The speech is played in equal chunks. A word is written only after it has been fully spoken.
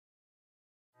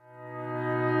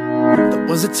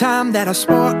was a time that I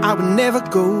swore I would never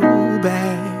go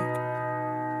back.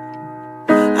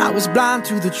 I was blind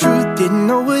to the truth, didn't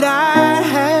know what I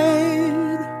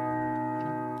had.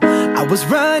 I was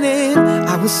running,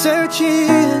 I was searching,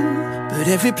 but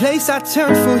every place I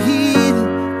turned for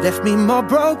healing left me more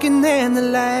broken than the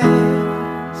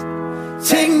last.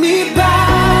 Take me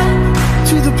back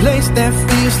to the place that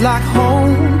feels like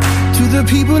home, to the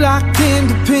people I can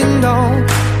depend on,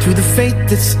 to the faith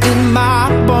that's in my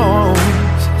bones.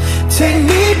 Take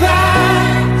me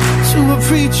back to a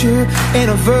preacher and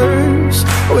a verse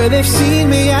where they've seen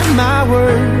me at my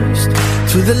worst,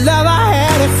 to the love I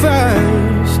had at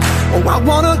first. Oh, I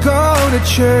wanna go to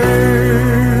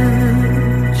church.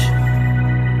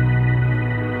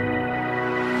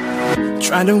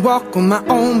 Trying to walk on my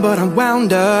own, but I'm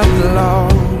wound up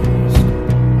lost.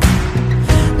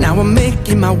 Now I'm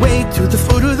making my way to the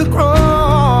foot of the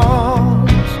cross.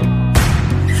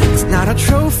 It's not a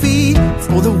trophy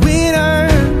for the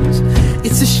winners,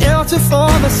 it's a shelter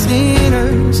for the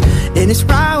sinners, and it's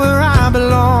right where I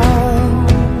belong.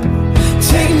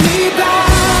 Take me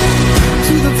back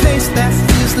to the place that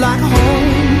feels like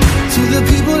home, to the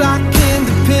people I can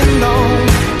depend on,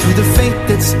 to the faith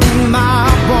that's in my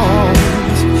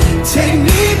bones. Take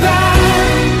me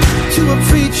back to a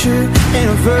preacher and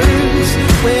a verse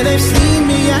where they've seen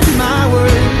me at my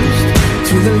worst,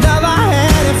 to the love I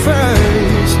had at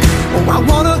first. Oh, I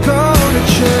wanna go to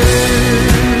church.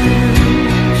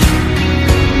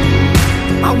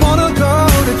 I wanna go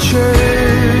to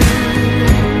church.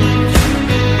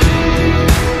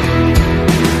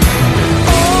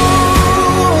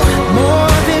 Oh,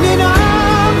 more than an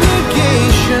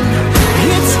obligation,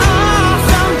 it's our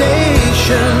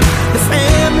foundation, the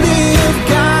family of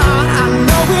God. I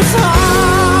know it's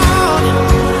hard,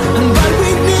 but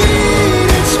we need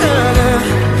each other.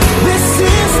 We're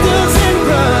sisters and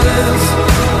brothers.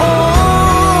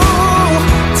 Oh,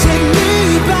 take me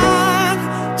back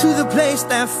to the place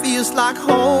that feels like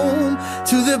home,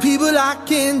 to the people I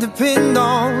can depend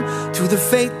on, to the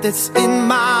faith that's in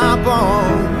my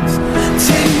bones.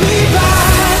 Take me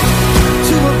back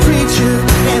to a preacher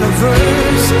and a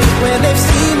verse where they've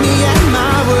seen me at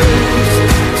my worst,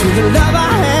 to the love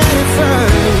I